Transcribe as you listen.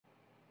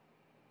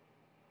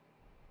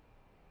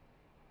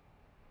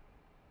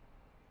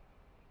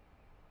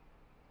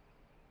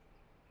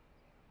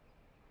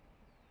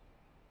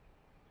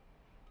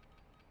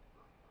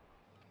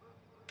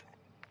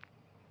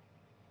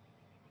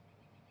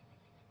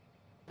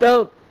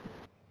Dope.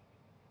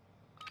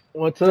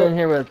 What's In up?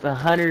 here with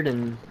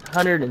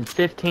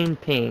 115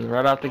 ping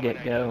right off the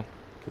get-go.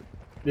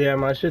 Yeah,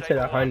 my shit's hit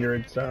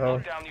 100, so.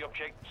 Lock down the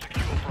object,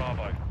 secure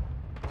Bravo.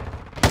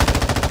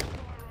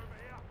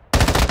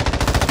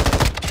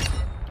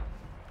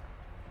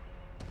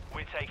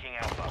 We're taking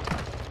Alpha.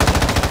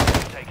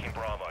 We're taking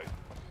Bravo.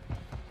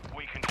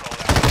 We control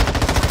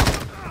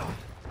Alpha.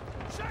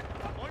 Check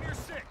on your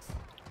 6.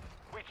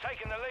 We've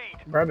taken the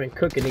lead. Bro, I've been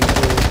cooking these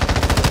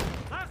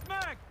fools. Last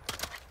mag.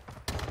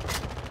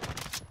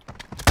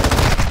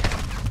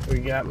 You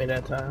got me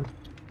that time.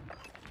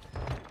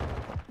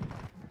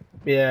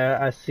 Yeah,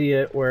 I see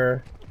it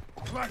where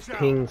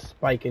ping's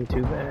spiking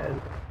too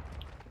bad.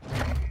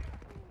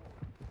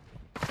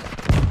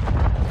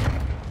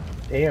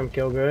 Damn,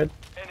 kill good.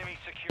 Enemy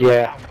secured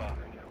Yeah. Alpha.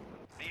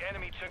 The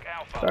enemy took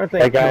Alpha. So I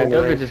think guy-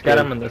 Joker just got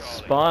him in the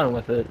spawn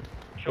with it.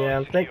 yeah,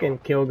 I'm thinking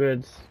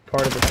Killgood's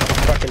part of the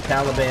fucking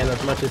Taliban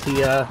as much as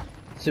he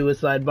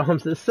suicide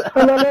bombs himself.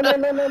 Allah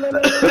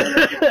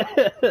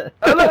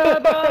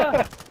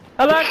Akbar!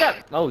 Allah Akbar!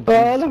 Oh,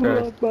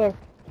 Jesus Christ.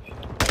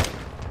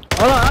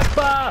 Allah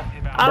Akbar!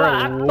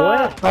 Allah Bro,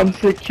 Akbar! what? I'm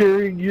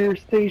securing your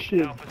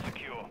station. Alpha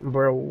secure.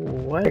 Bro,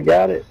 what? I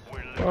got it. We're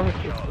What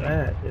losing is Charlie.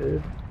 that,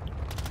 dude?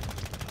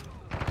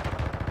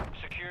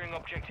 Securing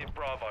objective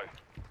Bravo.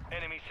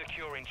 Enemy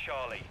securing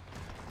Charlie.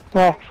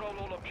 Oh, Control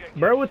all objectives.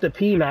 Bro with the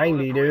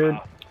P90, dude.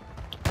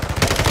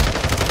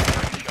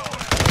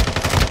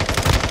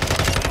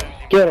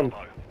 get him.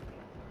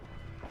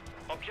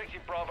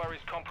 Objective Bravo is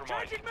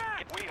compromised.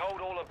 We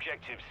hold all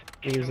objectives.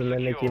 Using the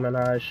Nicki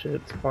Minaj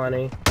shit's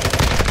funny.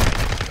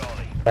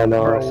 Charlie. I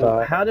know, I saw Bro,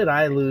 it. how did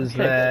I lose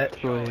that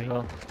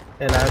Well,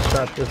 and I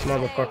shot this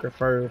motherfucker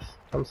first?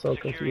 I'm so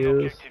Securing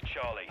confused. objective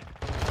Charlie.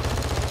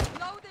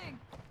 Loading.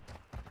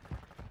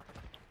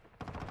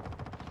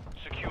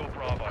 Secure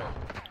Bravo.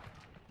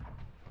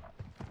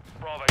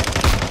 Bravo.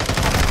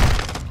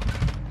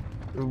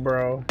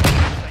 Bro.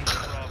 Take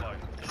Bravo.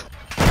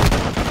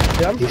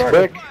 Dude, He's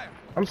quick.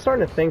 I'm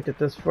starting to think that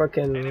this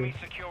fucking... Enemy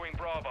securing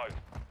Bravo.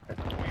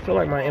 I feel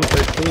like my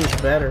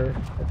M13's better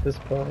at this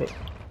point.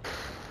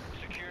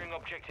 Securing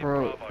objective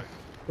Bro. Bravo.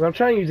 Well, I'm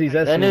trying to use these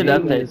that new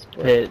SMGs, update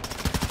but pit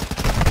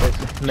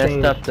it's messed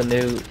changed. up the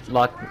new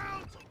lock.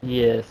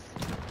 Yes.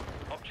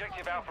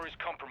 Objective Alpha is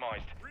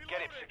compromised.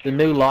 Get it The secure.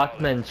 new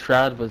Lockman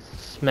Shroud was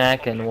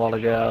smacking a while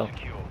ago.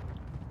 Secure.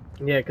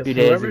 Yeah, because few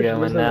days whoever's ago,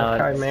 and using now the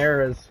it's-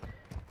 Chimera's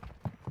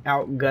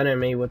outgunning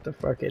me with the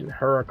fucking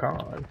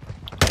Huracan.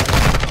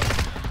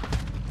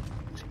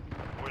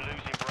 We're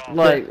losing Bravo.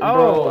 Like,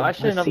 bro, Oh, I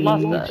shouldn't the have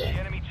lost siege. that. The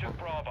enemy took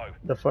Bravo.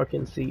 The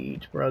fucking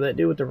Siege, bro. That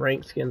dude with the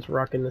rank skin's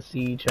rocking the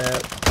Siege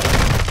hat.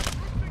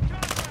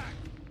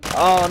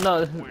 Oh no,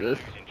 We're this,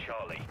 losing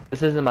Charlie.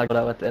 this isn't my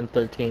go with the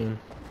M13.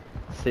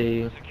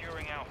 See,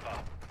 Securing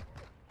Alpha.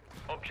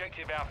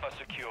 Objective Alpha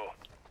secure.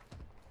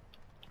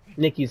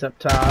 Nikki's up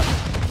top.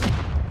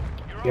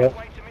 You're on Yep. your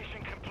way to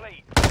mission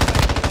complete.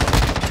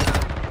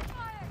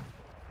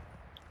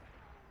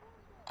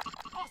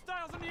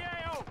 Hostiles in the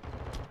AO.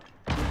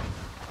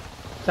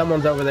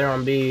 Someone's over there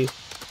on B.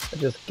 I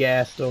just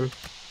gassed them.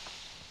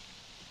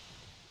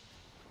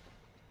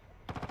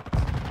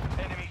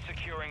 Enemy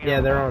securing Yeah,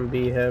 Alpha. they're on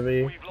B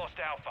heavy. We've lost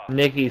Alpha.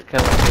 Nikki's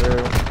coming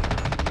through.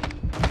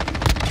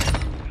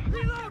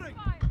 Reloading.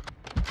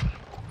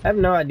 I have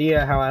no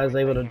idea how I was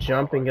able to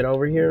jump and get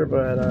over here,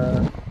 but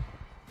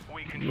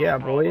We control yeah,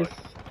 Bravo. boys.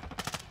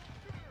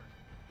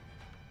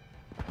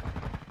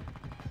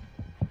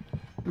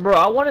 Bro,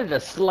 I wanted to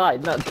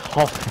slide, not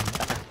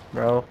dolphin,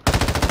 bro.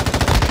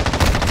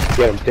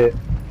 Get him, Pit.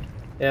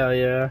 Hell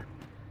yeah.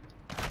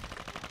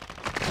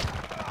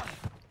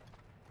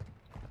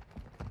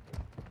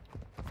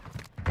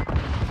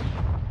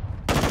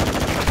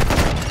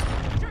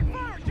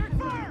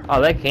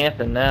 Oh, they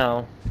camping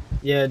now.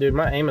 Yeah, dude,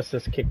 my aim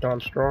assist kicked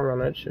on strong on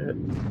that shit.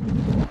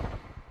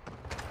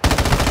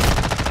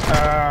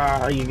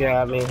 Ah, you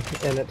got me.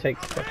 And it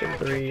takes fucking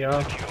 3,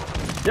 y'all.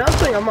 Yeah, I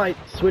think I might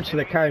switch to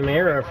the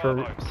Chimera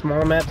for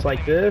small maps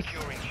like this.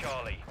 Securing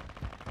Charlie.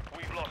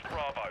 We've lost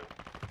Bravo.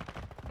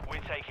 We're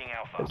taking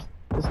Alpha.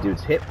 This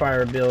dude's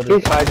hipfire build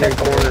He's is hiding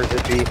corners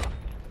at B.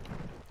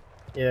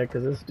 yeah,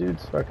 because this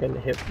dude's fucking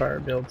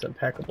hipfire build's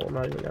impeccable, I'm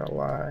not even gonna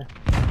lie.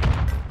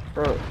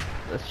 Bro,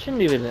 that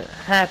shouldn't even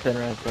happen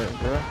right there,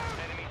 bro.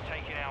 Enemy's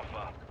taking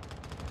Alpha.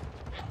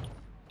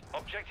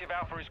 Objective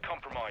Alpha is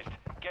compromised.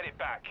 Get it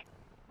back.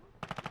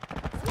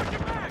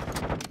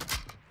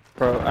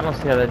 Bro, I don't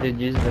see how that dude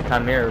uses the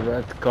Chimera, bro.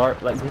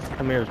 It's like, this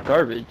Chimera's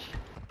garbage.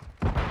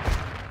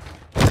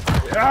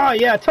 Oh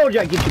yeah, I told you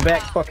I'd get you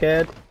back,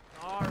 fuckhead.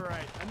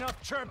 Alright, enough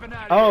chirping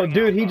out. Oh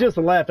dude, he just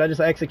left. I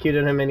just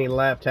executed him and he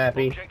left,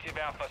 Happy. Objective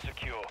Alpha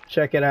secure.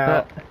 Check it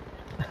out.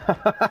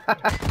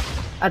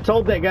 I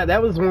told that guy,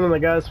 that was one of the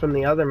guys from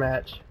the other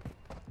match.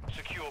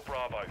 Secure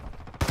Bravo. I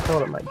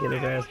told him I'd get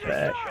his ass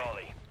back.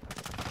 Charlie.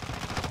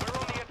 We're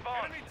on the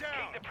advance.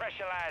 Keep the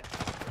pressure, lads.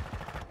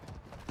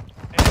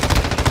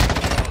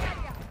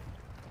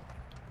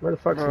 Where the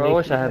fuck's Bro, I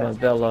wish Nikki I had my at?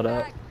 belt load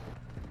up.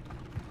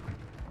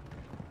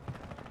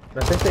 I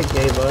think they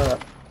gave up.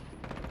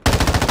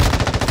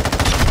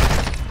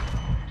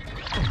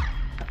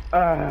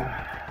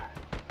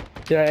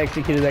 Then I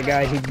executed that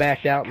guy, he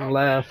backed out and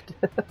left.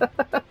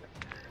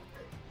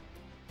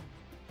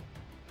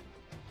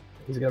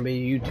 He's gonna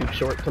be a YouTube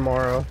short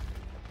tomorrow.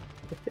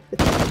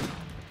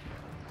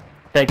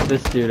 Take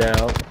this dude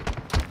out.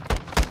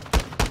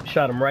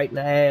 Shot him right in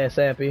the ass,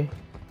 Happy.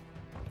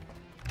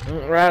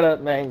 Right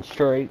up Main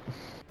Street.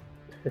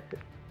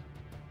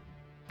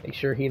 Make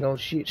sure he don't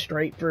shoot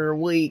straight for a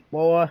week,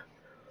 boy.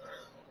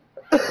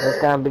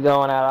 It's gonna be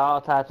going out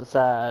all types of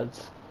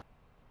sides.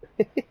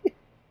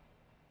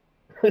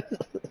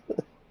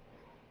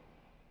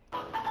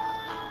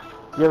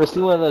 You ever see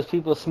one of those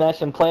people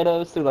smashing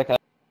Play-Dohs through like a